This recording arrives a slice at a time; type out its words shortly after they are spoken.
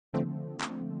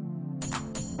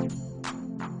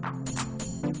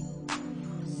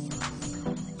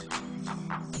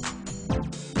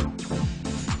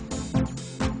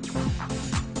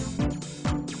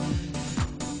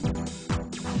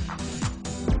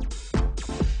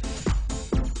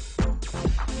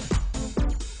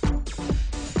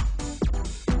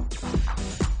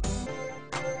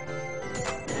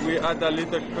we add a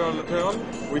little curl.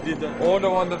 We did all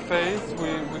around the face,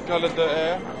 we colored the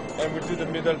hair, and we do the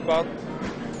middle part.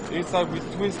 Inside we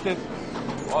twist it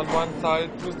on one side,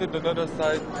 twist it another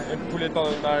side, and pull it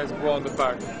on a nice bow on the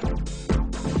back.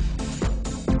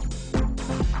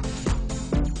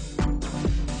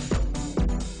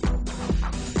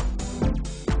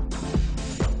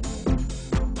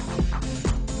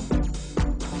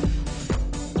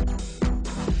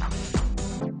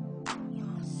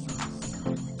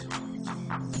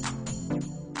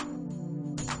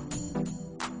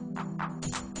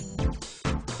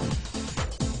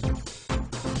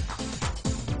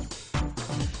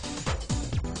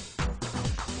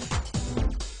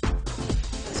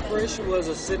 Inspiration was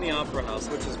a Sydney Opera House,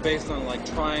 which is based on like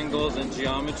triangles and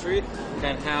geometry,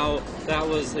 and how that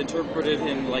was interpreted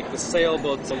in like the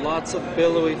sailboats. So lots of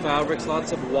billowy fabrics,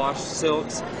 lots of washed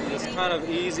silks. This kind of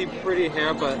easy, pretty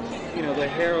hair, but you know, the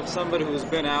hair of somebody who's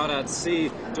been out at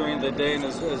sea during the day and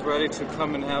is ready to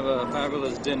come and have a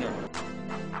fabulous dinner.